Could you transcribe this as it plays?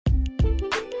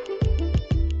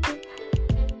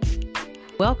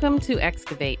Welcome to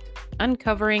Excavate,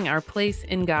 uncovering our place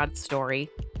in God's story.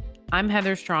 I'm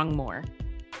Heather Strong Moore.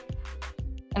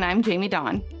 And I'm Jamie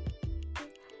Dawn.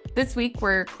 This week,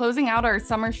 we're closing out our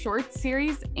summer shorts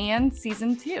series and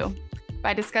season 2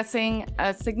 by discussing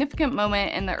a significant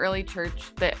moment in the early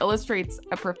church that illustrates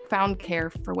a profound care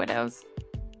for widows.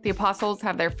 The apostles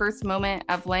have their first moment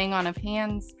of laying on of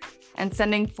hands and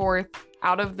sending forth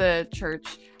out of the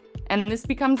church, and this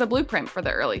becomes a blueprint for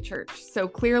the early church. So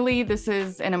clearly, this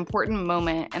is an important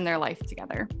moment in their life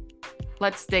together.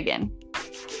 Let's dig in.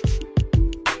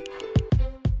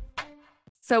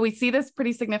 So we see this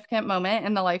pretty significant moment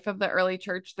in the life of the early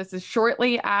church. This is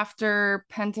shortly after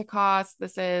Pentecost.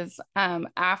 This is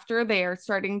after they are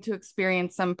starting to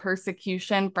experience some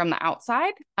persecution from the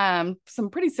outside, some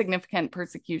pretty significant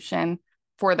persecution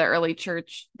for the early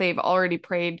church. They've already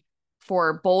prayed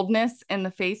for boldness in the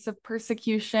face of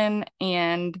persecution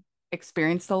and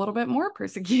experienced a little bit more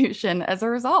persecution as a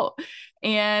result.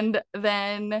 And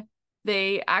then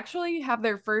they actually have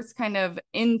their first kind of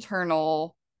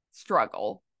internal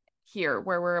struggle here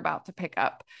where we're about to pick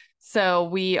up. So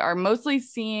we are mostly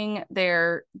seeing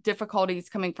their difficulties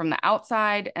coming from the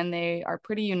outside, and they are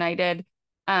pretty united.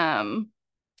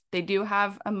 They do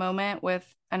have a moment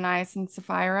with Ananias and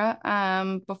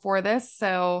Sapphira before this,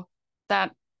 so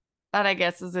that I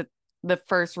guess is the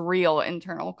first real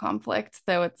internal conflict,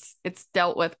 though it's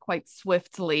dealt with quite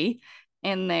swiftly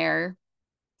in their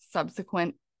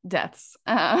subsequent deaths.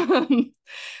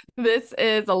 This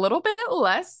is a little bit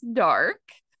less dark.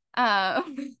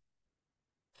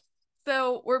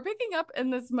 So we're picking up in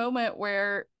this moment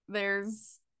where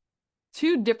there's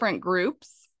two different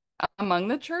groups among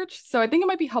the church. So I think it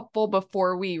might be helpful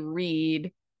before we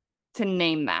read to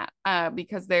name that,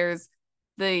 because there's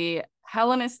the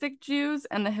Hellenistic Jews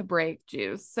and the Hebraic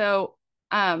Jews. So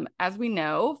as we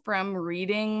know from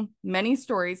reading many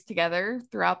stories together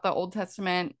throughout the Old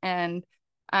Testament and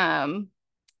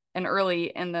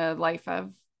early in the life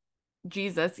of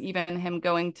Jesus, even him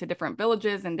going to different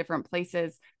villages and different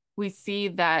places, we see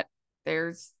that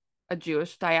there's a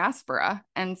Jewish diaspora.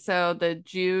 And so the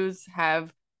Jews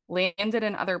have landed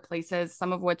in other places,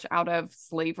 some of which out of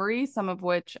slavery, some of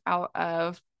which out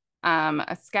of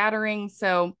a scattering.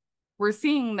 So we're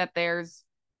seeing that there's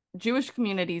Jewish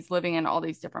communities living in all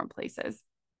these different places.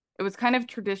 It was kind of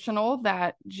traditional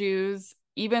that Jews,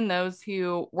 even those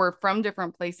who were from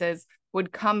different places,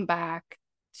 would come back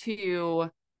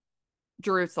to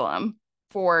Jerusalem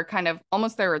for kind of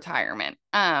almost their retirement.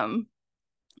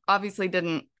 Obviously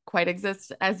didn't quite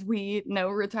exist as we know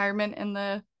retirement in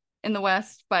the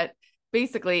West, but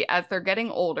basically as they're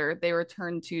getting older, they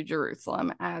return to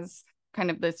Jerusalem as kind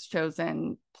of this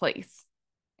chosen place.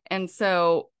 And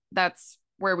so that's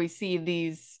where we see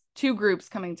these two groups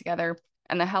coming together.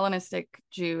 And the Hellenistic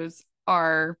Jews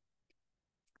are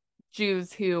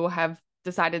Jews who have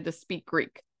decided to speak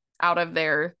Greek out of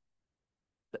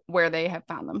where they have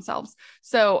found themselves.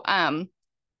 So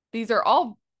these are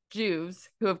all Jews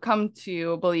who have come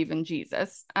to believe in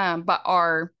Jesus, but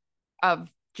are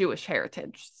of Jewish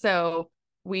heritage. So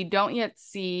we don't yet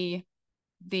see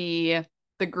the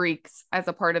Greeks as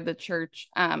a part of the church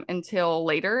until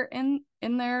later in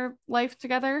their life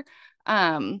together.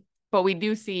 But we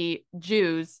do see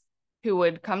Jews who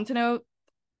would come to know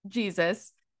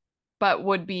Jesus, but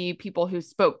would be people who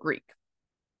spoke Greek.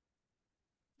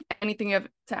 Anything you have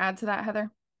to add to that, Heather?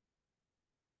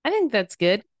 I think that's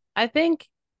good. I think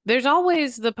there's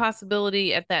always the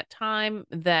possibility at that time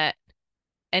that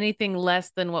anything less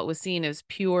than what was seen as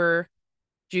pure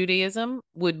Judaism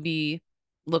would be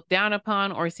looked down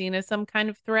upon or seen as some kind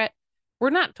of threat. We're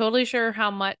not totally sure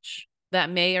how much that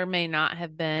may or may not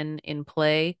have been in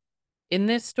play in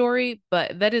this story,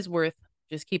 but that is worth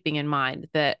just keeping in mind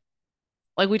that,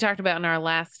 like we talked about in our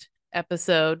last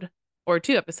episode, or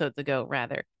 2 episodes ago,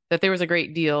 rather, that there was a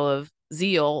great deal of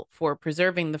zeal for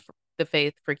preserving the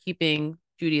faith, for keeping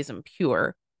Judaism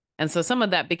pure. And so some of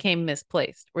that became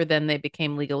misplaced, or then they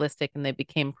became legalistic and they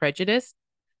became prejudiced.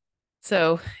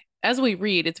 So as we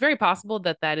read, it's very possible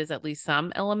that that is at least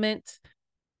some element,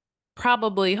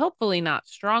 probably, hopefully not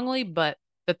strongly, but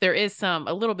that there is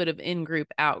a little bit of in-group,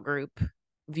 out-group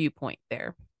viewpoint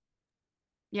there.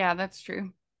 Yeah, that's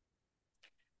true.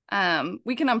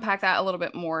 We can unpack that a little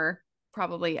bit more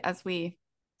probably as we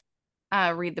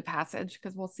read the passage,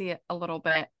 because we'll see a little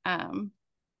bit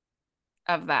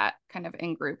of that kind of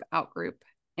in-group, out-group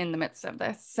in the midst of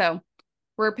this. So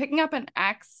we're picking up in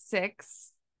Acts 6,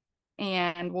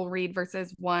 and we'll read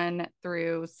verses 1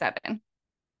 through 7.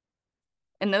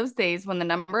 In those days, when the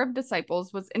number of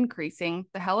disciples was increasing,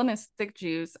 the Hellenistic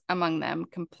Jews among them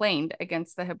complained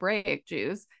against the Hebraic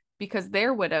Jews because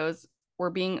their widows were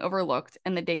being overlooked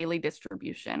in the daily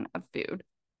distribution of food.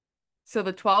 So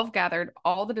the 12 gathered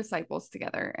all the disciples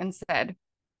together and said,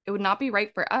 "It would not be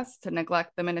right for us to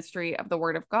neglect the ministry of the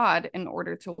word of God in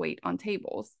order to wait on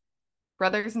tables.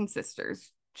 Brothers and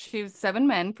sisters, choose 7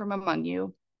 men from among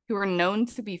you who are known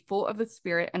to be full of the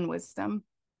Spirit and wisdom.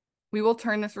 We will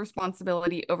turn this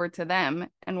responsibility over to them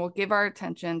and will give our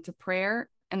attention to prayer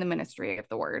and the ministry of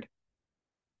the word."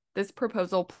 This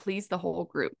proposal pleased the whole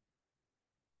group.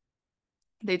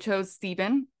 They chose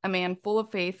Stephen, a man full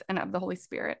of faith and of the Holy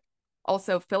Spirit,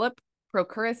 also Philip,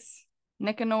 Prochorus,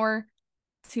 Nicanor,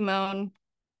 Timon,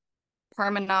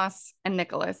 Parmenas, and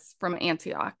Nicholas from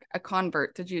Antioch, a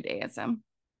convert to Judaism.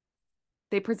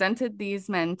 They presented these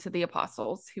men to the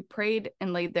apostles, who prayed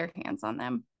and laid their hands on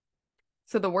them.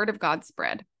 So the word of God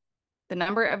spread. The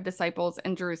number of disciples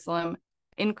in Jerusalem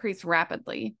increased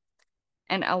rapidly,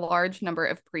 and a large number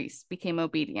of priests became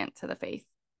obedient to the faith.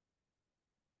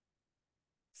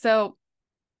 So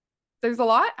there's a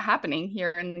lot happening here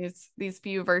in these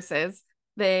few verses.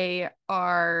 The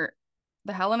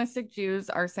Hellenistic Jews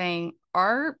are saying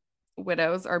our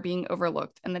widows are being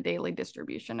overlooked in the daily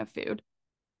distribution of food,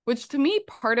 which to me,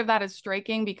 part of that is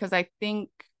striking because I think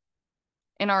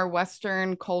in our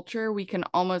Western culture, we can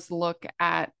almost look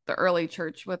at the early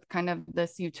church with kind of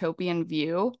this utopian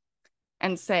view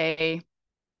and say,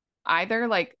 either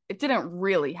like it didn't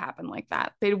really happen like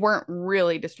that. They weren't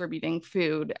really distributing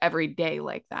food every day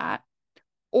like that.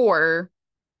 Or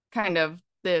kind of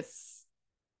this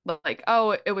like,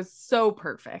 oh, it was so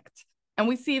perfect. And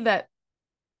we see that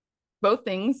both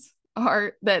things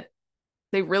are that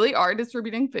they really are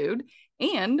distributing food,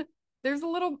 and there's a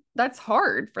little that's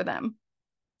hard for them.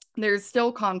 There's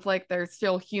still conflict, there's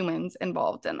still humans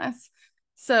involved in this.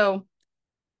 So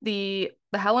the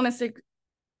Hellenistic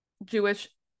Jewish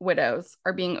widows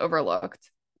are being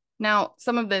overlooked. Now,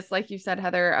 some of this, like you said,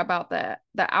 Heather, about the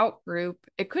out group,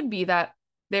 it could be that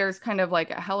there's kind of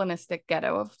like a Hellenistic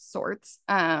ghetto of sorts.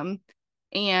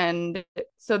 And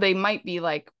so they might be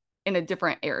like in a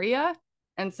different area.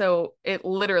 And so it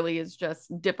literally is just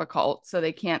difficult. So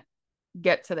they can't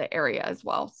get to the area as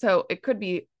well. So it could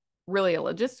be really a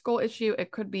logistical issue.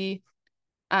 It could be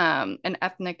an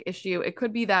ethnic issue. It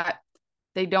could be that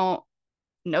they don't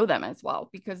know them as well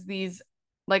because these,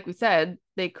 like we said,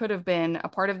 they could have been a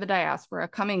part of the diaspora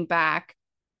coming back.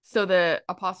 So the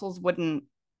apostles wouldn't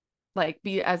like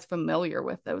be as familiar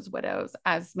with those widows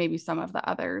as maybe some of the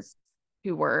others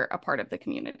who were a part of the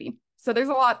community. So there's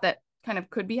a lot that kind of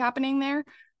could be happening there.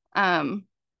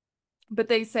 But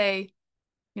they say,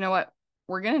 you know what,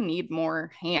 we're going to need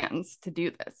more hands to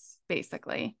do this,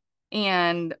 basically.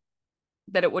 And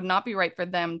that it would not be right for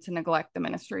them to neglect the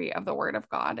ministry of the word of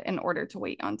God in order to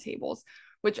wait on tables,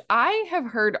 which I have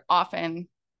heard often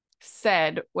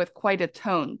said with quite a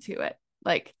tone to it.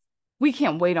 Like, we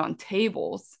can't wait on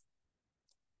tables.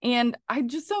 And I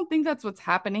just don't think that's what's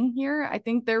happening here. I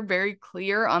think they're very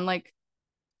clear on like,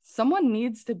 someone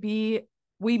needs to be,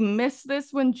 we miss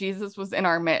this when Jesus was in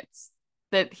our midst,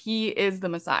 that he is the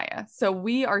Messiah. So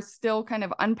we are still kind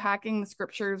of unpacking the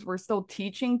scriptures. We're still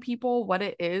teaching people what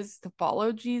it is to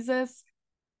follow Jesus.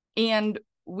 And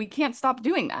we can't stop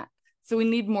doing that. So we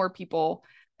need more people.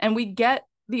 And we get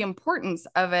the importance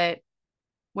of it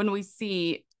when we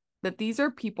see that these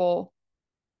are people,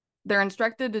 they're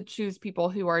instructed to choose people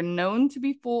who are known to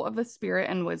be full of the Spirit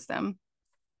and wisdom,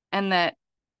 and that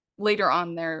later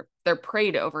on they're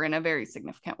prayed over in a very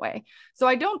significant way. So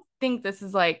I don't think this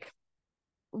is like,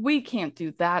 we can't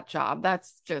do that job.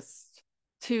 That's just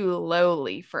too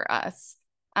lowly for us.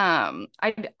 I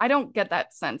don't get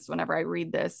that sense whenever I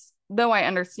read this, though I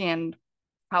understand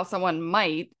how someone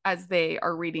might as they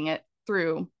are reading it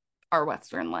through our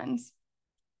Western lens.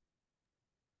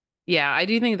 Yeah, I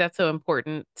do think that's so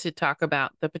important to talk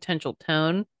about the potential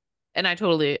tone. And I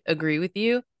totally agree with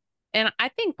you. And I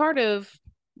think part of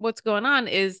what's going on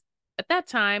is at that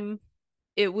time,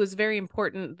 it was very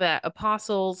important that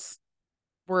apostles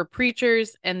were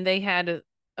preachers and they had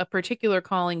a particular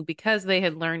calling because they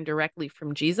had learned directly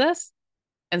from Jesus.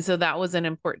 And so that was an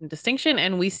important distinction.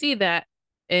 And we see that,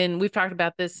 and we've talked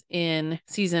about this in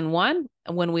season 1,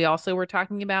 when we also were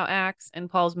talking about Acts and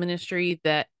Paul's ministry,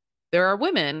 that there are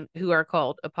women who are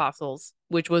called apostles,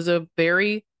 which was a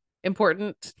very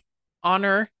important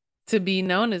honor to be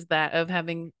known as that, of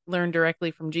having learned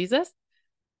directly from Jesus.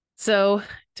 So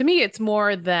to me, it's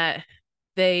more that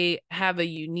they have a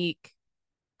unique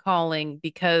calling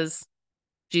because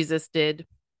Jesus did.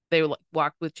 They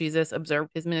walked with Jesus,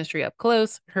 observed his ministry up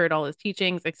close, heard all his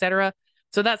teachings, etc.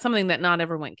 So that's something that not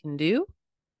everyone can do,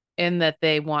 and that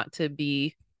they want to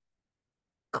be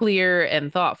clear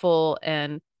and thoughtful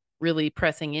and really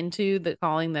pressing into the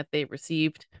calling that they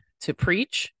received to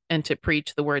preach and to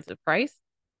preach the words of Christ.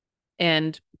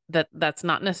 And that's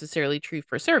not necessarily true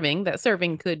for serving. That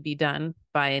serving could be done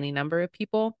by any number of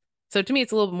people. So to me,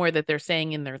 it's a little more that they're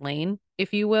staying in their lane,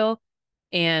 if you will,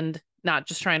 and not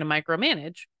just trying to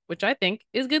micromanage, which I think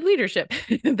is good leadership,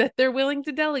 that they're willing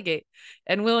to delegate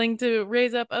and willing to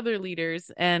raise up other leaders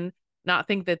and not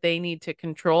think that they need to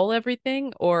control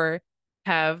everything or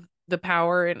have the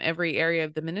power in every area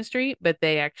of the ministry, but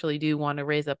they actually do want to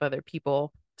raise up other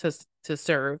people to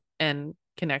serve and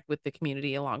connect with the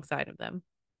community alongside of them.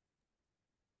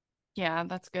 Yeah,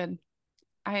 that's good.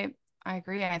 I I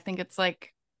agree. I think it's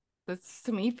like this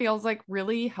to me feels like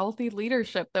really healthy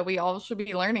leadership that we all should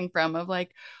be learning from of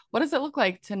like what does it look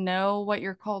like to know what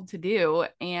you're called to do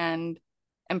and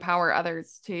empower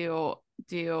others to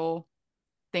do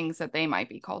things that they might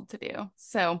be called to do.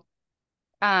 So,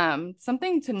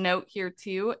 something to note here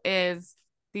too is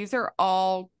these are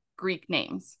all Greek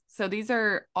names. So these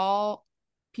are all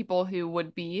people who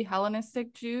would be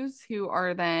Hellenistic Jews who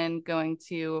are then going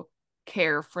to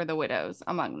care for the widows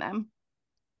among them.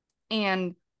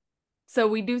 And so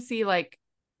we do see like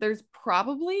there's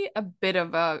probably a bit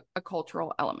of a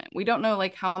cultural element. We don't know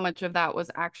like how much of that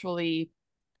was actually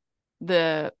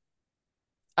the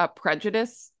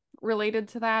prejudice related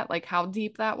to that, like how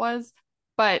deep that was.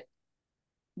 But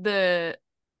the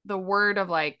the word of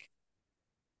like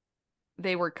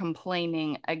they were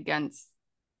complaining against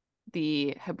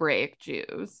the Hebraic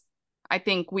Jews. I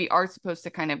think we are supposed to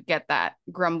kind of get that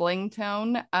grumbling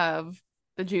tone of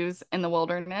the Jews in the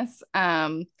wilderness.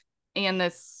 And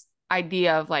this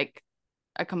idea of like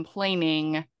a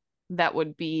complaining that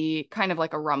would be kind of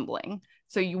like a rumbling.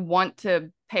 So you want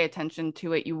to pay attention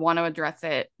to it. You want to address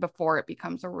it before it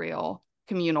becomes a real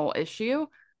communal issue.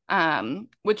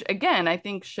 Which again, I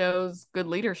think shows good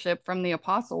leadership from the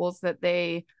apostles that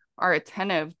they are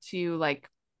attentive to like,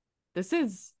 this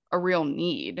is a real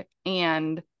need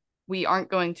and we aren't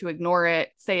going to ignore it,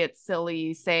 say it's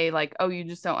silly, say like, oh, you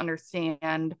just don't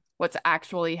understand what's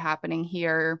actually happening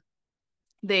here.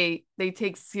 They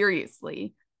take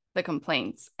seriously the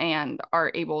complaints and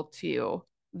are able to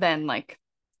then like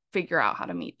figure out how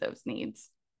to meet those needs.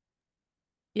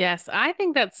 Yes, I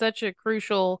think that's such a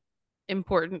crucial,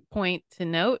 important point to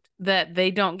note that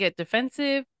they don't get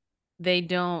defensive. They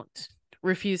don't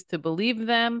refuse to believe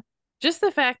them. Just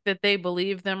the fact that they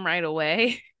believe them right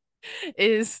away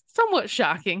is somewhat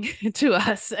shocking to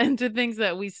us and to things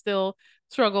that we still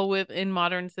struggle with in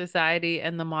modern society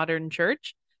and the modern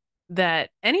church. That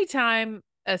anytime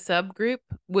a subgroup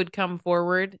would come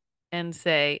forward and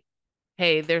say,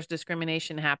 hey, there's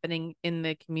discrimination happening in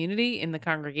the community, in the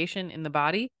congregation, in the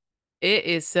body, it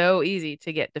is so easy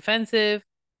to get defensive,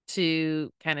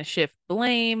 to kind of shift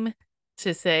blame,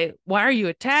 to say, why are you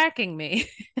attacking me?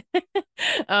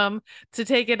 um, to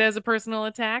take it as a personal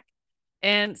attack.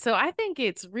 And so I think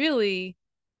it's really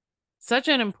such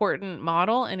an important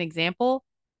model and example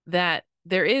that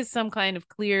there is some kind of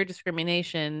clear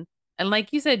discrimination. And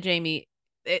like you said, Jamie,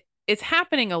 it's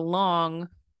happening along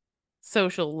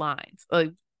social lines,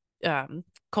 like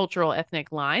cultural,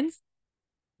 ethnic lines,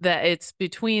 that it's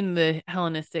between the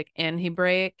Hellenistic and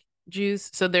Hebraic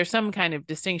Jews. So there's some kind of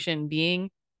distinction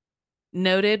being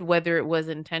noted, whether it was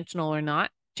intentional or not.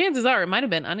 Chances are it might have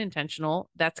been unintentional.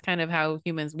 That's kind of how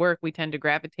humans work. We tend to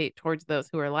gravitate towards those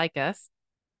who are like us.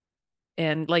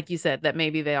 And like you said, that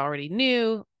maybe they already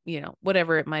knew,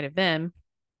 whatever it might have been.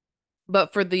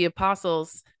 But for the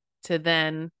apostles to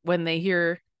then, when they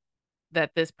hear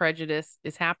that this prejudice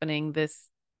is happening, this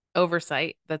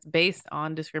oversight that's based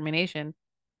on discrimination,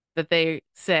 that they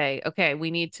say, okay,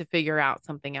 we need to figure out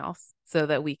something else so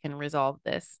that we can resolve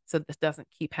this, so this doesn't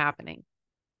keep happening.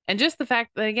 And just the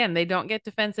fact that, again, they don't get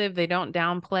defensive, they don't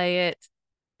downplay it,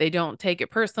 they don't take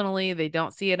it personally, they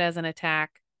don't see it as an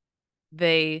attack,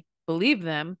 they believe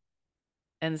them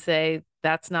and say,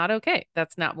 that's not okay.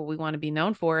 That's not what we want to be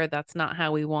known for. That's not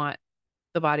how we want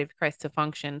the body of Christ to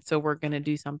function. So we're going to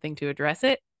do something to address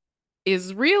it,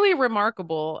 is really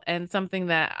remarkable and something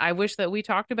that I wish that we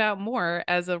talked about more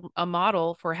as a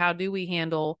model for how do we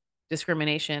handle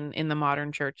discrimination in the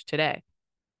modern church today.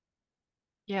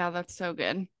 Yeah, that's so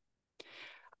good.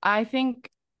 I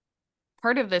think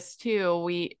part of this too,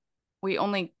 we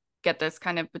only get this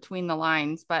kind of between the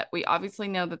lines, but we obviously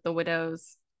know that the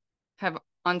widows have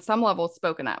on some level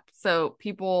spoken up. So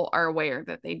people are aware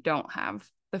that they don't have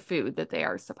the food that they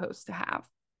are supposed to have.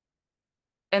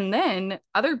 And then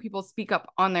other people speak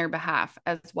up on their behalf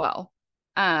as well.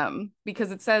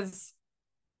 Because it says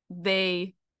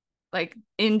they, like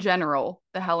in general,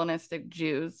 the Hellenistic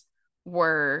Jews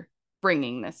were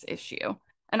bringing this issue.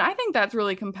 And I think that's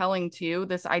really compelling too,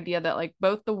 this idea that like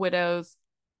both the widows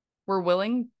were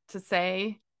willing to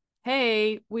say,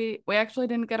 "Hey, we actually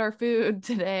didn't get our food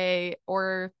today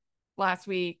or last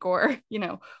week or,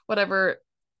 whatever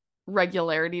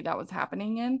regularity that was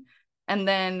happening in." And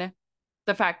then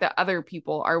the fact that other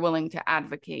people are willing to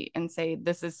advocate and say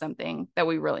this is something that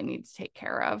we really need to take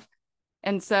care of.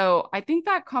 And so I think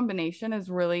that combination is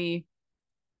really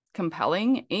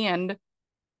compelling. And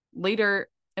later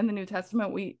in the New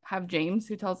Testament, we have James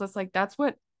who tells us like that's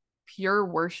what pure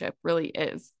worship really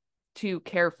is, to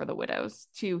care for the widows,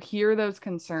 to hear those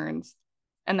concerns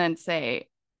and then say,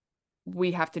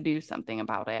 we have to do something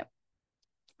about it.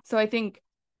 So I think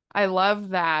I love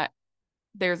that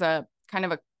there's a kind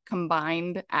of a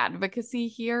combined advocacy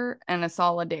here and a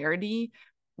solidarity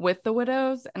with the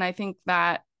widows. And I think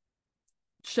that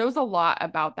shows a lot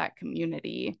about that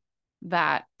community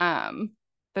that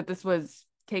this was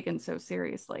taken so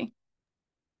seriously.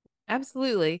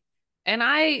 Absolutely. And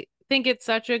I think it's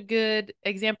such a good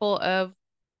example of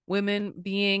women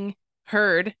being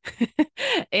heard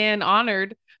and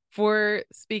honored for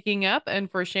speaking up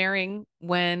and for sharing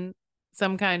when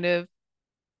some kind of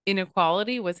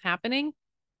inequality was happening.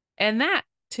 And that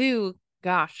too,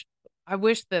 gosh, I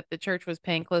wish that the church was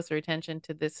paying closer attention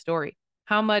to this story.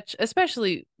 How much,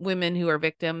 especially women who are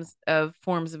victims of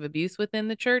forms of abuse within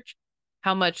the church,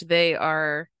 how much they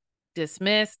are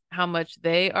dismissed, how much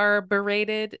they are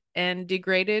berated and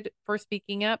degraded for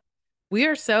speaking up. We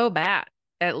are so bad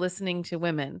at listening to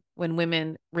women when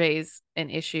women raise an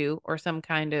issue or some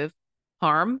kind of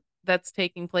harm that's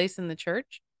taking place in the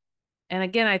church. And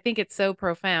again, I think it's so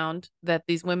profound that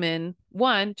these women,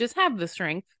 one, just have the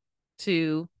strength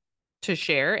to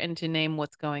share and to name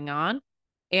what's going on,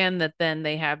 and that then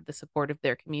they have the support of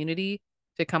their community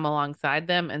to come alongside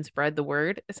them and spread the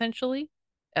word essentially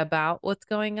about what's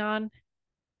going on.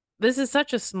 This is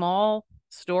such a small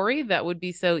story that would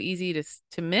be so easy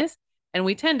to miss, and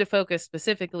we tend to focus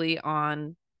specifically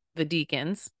on the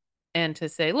deacons and to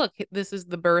say, look, this is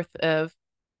the birth of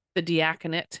the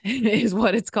diaconate is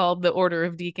what it's called, the order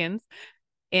of deacons.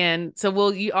 And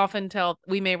so you often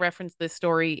we may reference this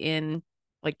story in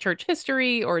like church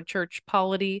history or church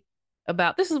polity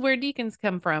about this is where deacons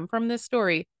come from this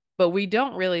story. But we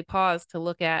don't really pause to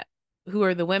look at who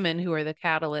are the women who are the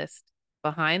catalyst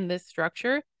behind this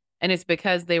structure. And it's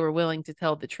because they were willing to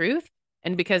tell the truth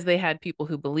and because they had people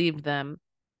who believed them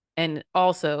and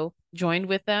also joined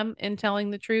with them in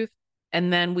telling the truth.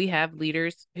 And then we have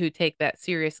leaders who take that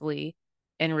seriously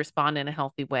and respond in a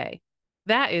healthy way.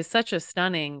 That is such a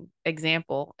stunning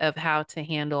example of how to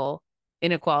handle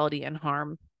inequality and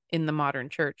harm in the modern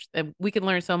church. And we can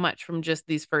learn so much from just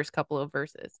these first couple of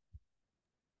verses.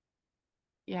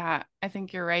 Yeah, I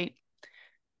think you're right.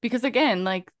 Because again,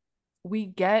 like we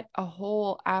get a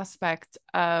whole aspect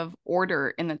of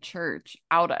order in the church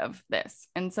out of this.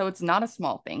 And so it's not a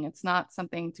small thing. It's not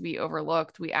something to be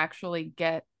overlooked. We actually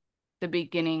get the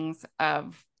beginnings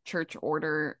of church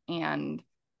order and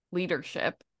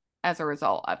leadership as a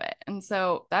result of it. And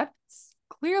so that's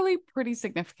clearly pretty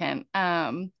significant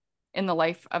in the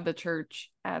life of the church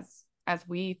as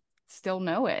we still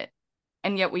know it.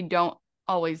 And yet we don't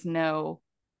always know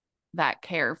that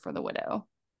care for the widow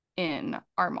in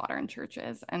our modern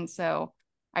churches. And so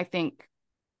I think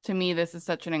to me, this is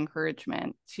such an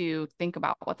encouragement to think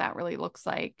about what that really looks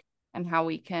like and how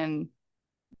we can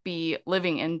be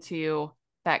living into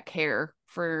that care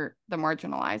for the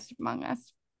marginalized among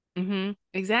us.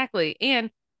 Exactly.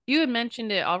 And you had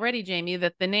mentioned it already, Jamie,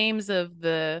 that the names of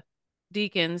the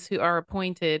deacons who are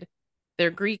appointed,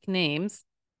 they're Greek names,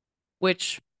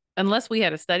 which, unless we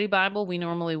had a study Bible, we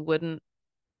normally wouldn't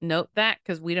note that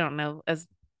because we don't know, as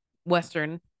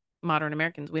Western modern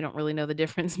Americans, we don't really know the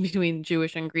difference between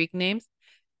Jewish and Greek names.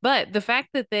 But the fact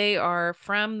that they are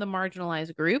from the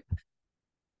marginalized group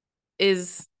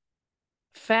is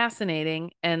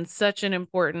fascinating and such an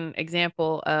important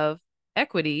example of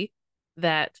equity,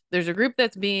 that there's a group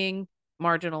that's being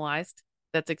marginalized,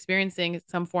 that's experiencing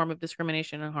some form of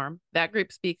discrimination and harm. That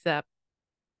group speaks up.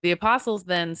 The apostles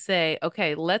then say,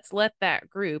 okay, let's let that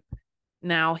group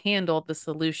now handle the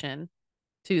solution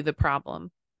to the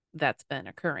problem that's been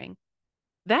occurring.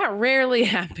 That rarely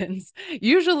happens.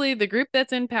 Usually, the group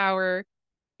that's in power,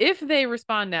 if they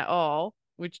respond at all,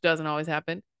 which doesn't always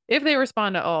happen, if they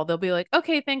respond at all, they'll be like,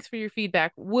 okay, thanks for your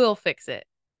feedback. We'll fix it.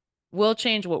 We'll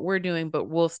change what we're doing, but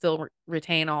we'll still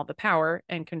retain all the power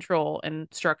and control and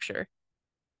structure.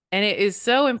 And it is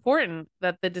so important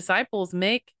that the disciples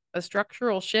make a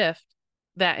structural shift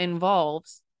that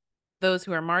involves those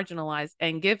who are marginalized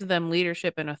and gives them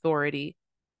leadership and authority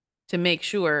to make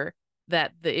sure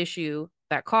that the issue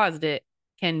that caused it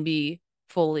can be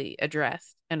fully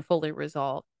addressed and fully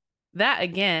resolved. That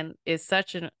again is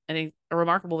such a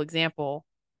remarkable example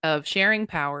of sharing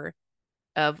power,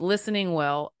 of listening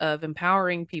well, of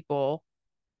empowering people,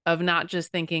 of not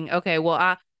just thinking, okay, well,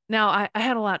 I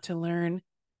had a lot to learn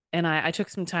and I took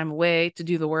some time away to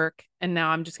do the work, and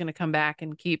now I'm just going to come back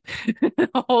and keep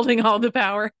holding all the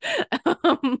power.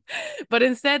 um, but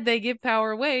instead, they give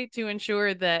power away to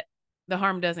ensure that the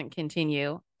harm doesn't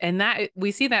continue. And that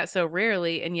we see that so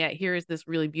rarely, and yet here is this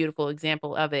really beautiful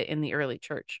example of it in the early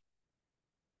church.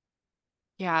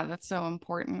 Yeah, that's so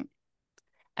important.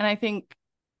 And I think,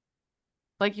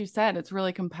 like you said, it's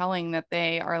really compelling that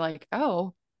they are like,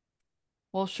 oh,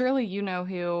 well, surely you know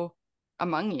who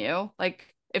among you.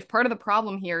 Like, if part of the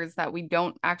problem here is that we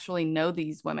don't actually know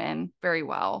these women very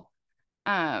well,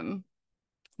 um,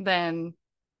 then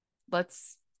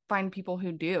let's find people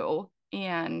who do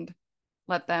and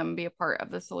let them be a part of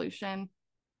the solution.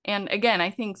 And again, I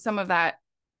think some of that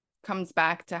comes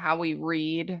back to how we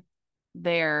read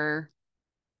their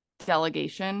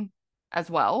delegation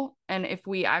as well. And if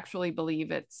we actually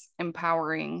believe it's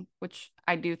empowering, which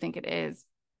I do think it is,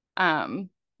 um,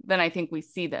 then I think we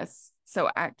see this so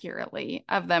accurately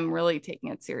of them really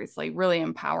taking it seriously, really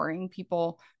empowering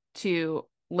people to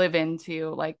live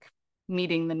into like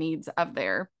meeting the needs of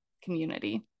their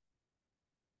community.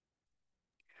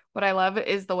 What I love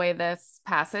is the way this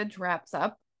passage wraps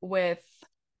up with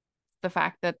the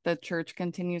fact that the church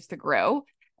continues to grow.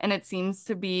 And it seems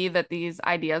to be that these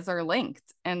ideas are linked.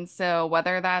 And so,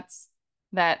 whether that's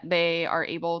that they are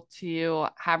able to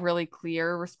have really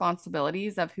clear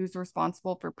responsibilities of who's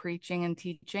responsible for preaching and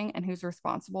teaching and who's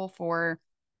responsible for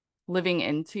living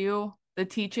into the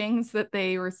teachings that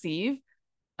they receive.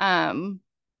 Um,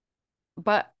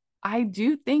 but I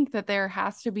do think that there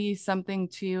has to be something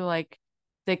to like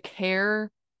the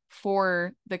care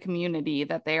for the community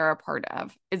that they are a part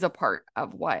of is a part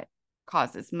of what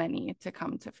causes many to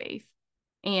come to faith.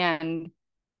 And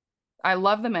I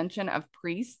love the mention of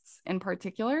priests in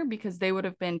particular because they would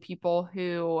have been people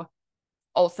who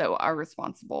also are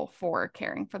responsible for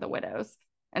caring for the widows.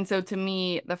 And so to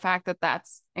me, the fact that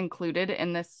that's included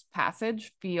in this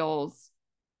passage feels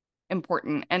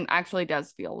important and actually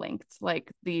does feel linked.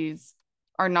 Like these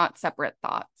are not separate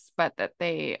thoughts, but that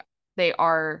they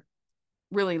are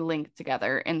really linked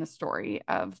together in the story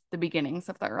of the beginnings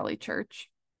of the early church.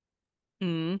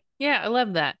 Yeah, I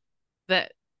love that.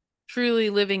 That truly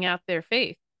living out their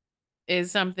faith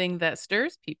is something that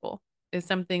stirs people, is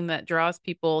something that draws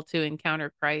people to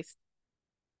encounter Christ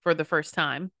for the first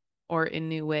time or in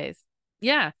new ways.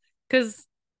 Yeah, because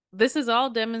this is all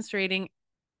demonstrating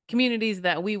communities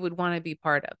that we would want to be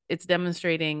part of. It's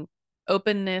demonstrating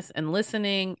openness and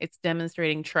listening. It's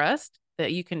demonstrating trust,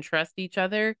 that you can trust each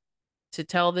other to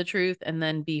tell the truth and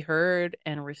then be heard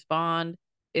and respond.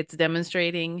 It's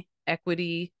demonstrating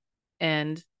equity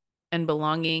and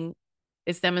belonging.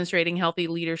 It's demonstrating healthy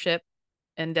leadership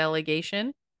and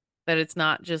delegation, that it's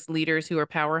not just leaders who are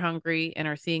power hungry and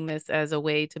are seeing this as a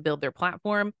way to build their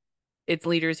platform. It's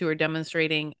leaders who are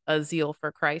demonstrating a zeal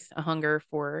for Christ, a hunger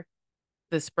for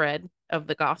the spread of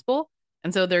the gospel.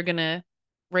 And so they're going to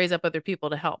raise up other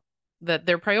people to help. That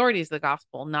their priority is the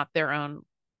gospel, not their own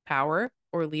power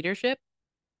or leadership.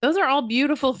 Those are all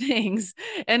beautiful things.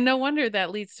 And no wonder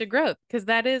that leads to growth, because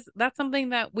that's something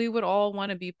that we would all want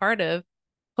to be part of.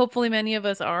 Hopefully many of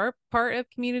us are part of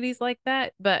communities like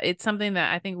that, but it's something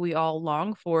that I think we all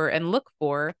long for and look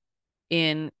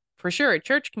in, for sure, a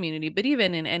church community, but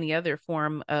even in any other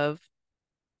form of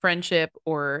friendship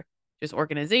or just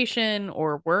organization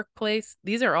or workplace.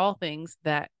 These are all things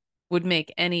that would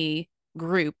make any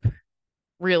group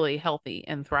really healthy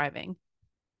and thriving.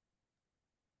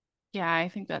 Yeah, I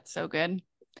think that's so good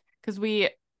because we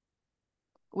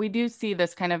do see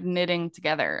this kind of knitting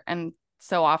together and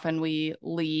so often we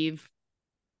leave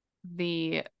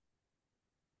the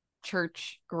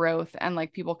church growth and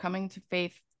like people coming to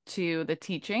faith to the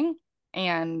teaching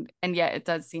and yet it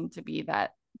does seem to be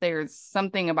that there's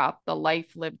something about the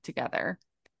life lived together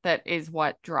that is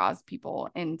what draws people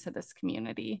into this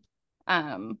community.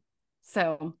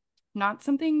 So not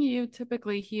something you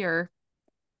typically hear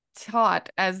taught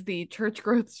as the church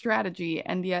growth strategy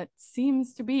and yet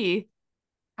seems to be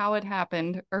how it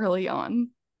happened early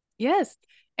on. Yes.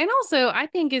 And also, I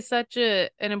think is such an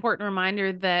important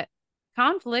reminder that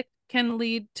conflict can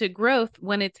lead to growth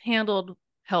when it's handled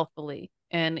healthfully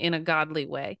and in a godly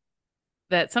way.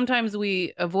 That sometimes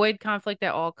we avoid conflict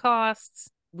at all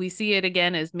costs. We see it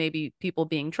again as maybe people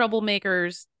being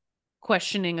troublemakers,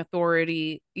 questioning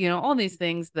authority, all these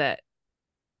things that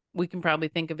we can probably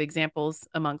think of examples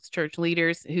amongst church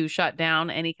leaders who shut down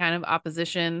any kind of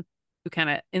opposition who kind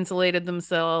of insulated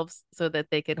themselves so that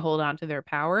they could hold on to their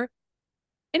power.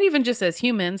 And even just as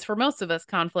humans, for most of us,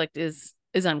 conflict is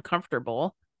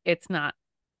uncomfortable. It's not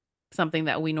something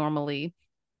that we normally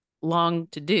long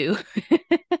to do.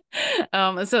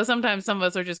 So sometimes some of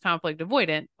us are just conflict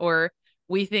avoidant, or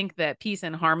we think that peace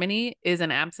and harmony is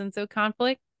an absence of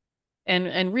conflict.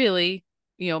 And really,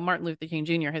 Martin Luther King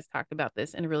Jr. has talked about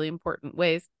this in really important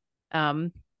ways.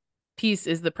 Um, Peace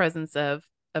is the presence of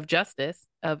justice,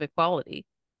 of equality.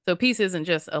 So peace isn't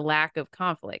just a lack of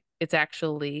conflict. It's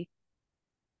actually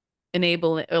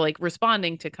enabling or like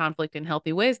responding to conflict in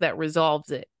healthy ways that resolves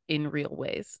it in real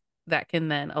ways that can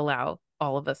then allow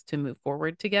all of us to move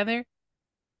forward together.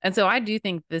 And so I do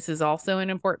think this is also an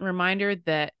important reminder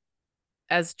that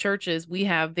as churches, we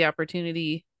have the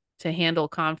opportunity to handle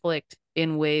conflict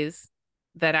in ways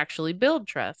that actually build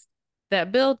trust,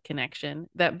 that build connection,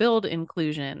 that build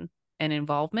inclusion and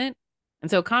involvement. And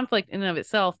so conflict in and of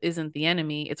itself isn't the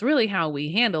enemy. It's really how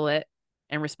we handle it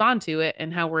and respond to it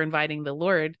and how we're inviting the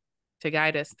Lord to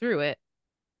guide us through it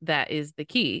that is the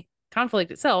key. Conflict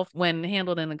itself, when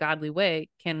handled in a godly way,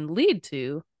 can lead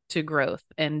to growth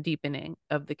and deepening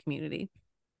of the community.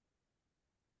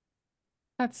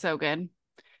 That's so good.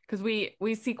 Because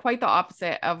we see quite the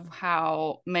opposite of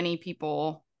how many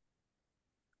people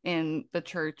in the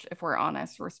church, if we're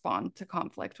honest, respond to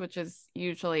conflict, which is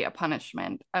usually a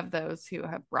punishment of those who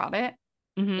have brought it.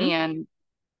 Mm-hmm. And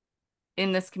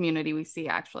in this community, we see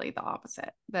actually the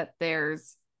opposite, that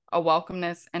there's a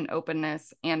welcomeness and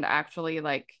openness, and actually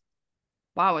like,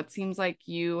 wow, it seems like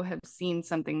you have seen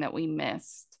something that we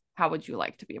missed. How would you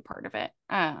like to be a part of it?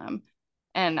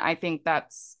 And I think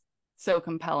that's so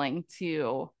compelling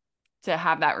to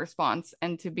have that response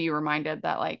and to be reminded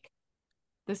that like,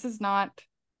 this is not,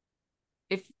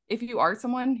 if you are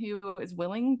someone who is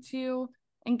willing to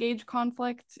engage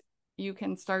conflict, you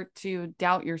can start to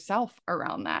doubt yourself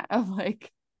around that of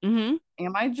like, Mm-hmm.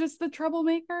 am I just the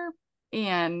troublemaker?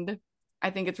 And I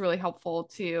think it's really helpful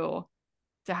to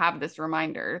have this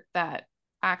reminder that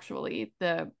actually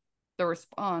the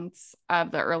response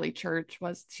of the early church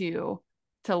was to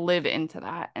live into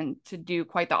that and to do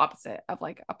quite the opposite of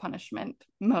like a punishment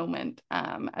moment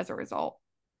as a result.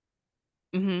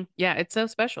 Mm-hmm. Yeah, it's so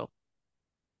special.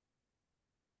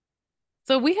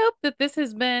 So we hope that this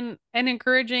has been an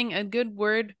encouraging, a good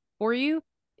word for you.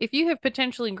 If you have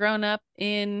potentially grown up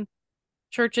in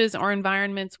churches or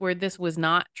environments where this was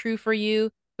not true for you,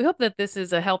 we hope that this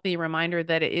is a healthy reminder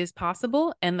that it is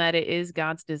possible and that it is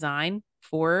God's design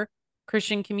for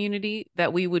Christian community,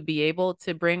 that we would be able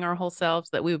to bring our whole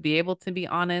selves, that we would be able to be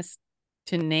honest,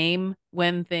 to name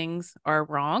when things are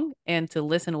wrong, and to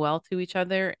listen well to each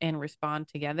other and respond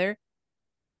together.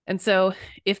 And so,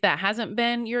 if that hasn't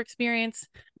been your experience,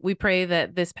 we pray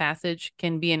that this passage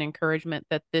can be an encouragement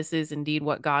that this is indeed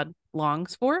what God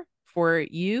longs for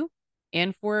you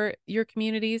and for your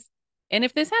communities. And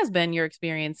if this has been your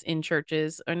experience in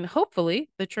churches and hopefully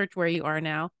the church where you are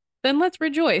now, then let's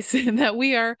rejoice that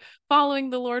we are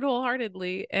following the Lord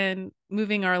wholeheartedly and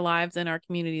moving our lives and our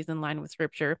communities in line with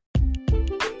Scripture.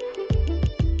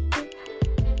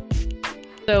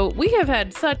 So, we have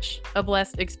had such a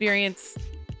blessed experience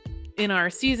in our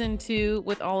season 2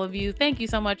 with all of you. Thank you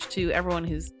so much to everyone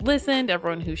who's listened,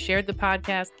 everyone who shared the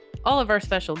podcast, all of our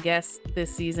special guests this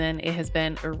season. It has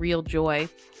been a real joy.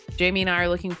 Jamie and I are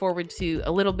looking forward to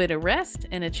a little bit of rest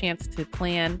and a chance to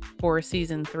plan for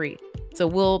season 3. So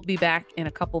we'll be back in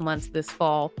a couple months this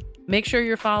fall. Make sure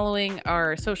you're following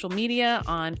our social media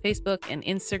on Facebook and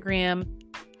Instagram,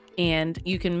 and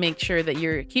you can make sure that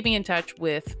you're keeping in touch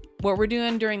with what we're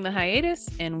doing during the hiatus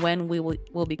and when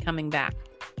we'll be coming back.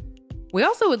 We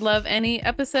also would love any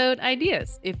episode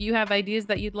ideas. If you have ideas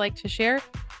that you'd like to share,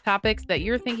 topics that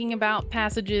you're thinking about,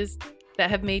 passages that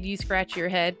have made you scratch your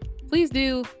head, please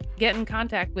do get in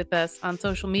contact with us on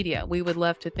social media. We would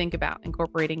love to think about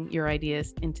incorporating your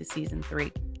ideas into season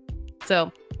 3. So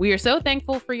we are so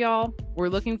thankful for y'all. We're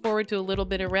looking forward to a little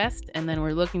bit of rest, and then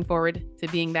we're looking forward to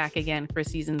being back again for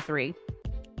season 3.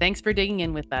 Thanks for digging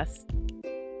in with us.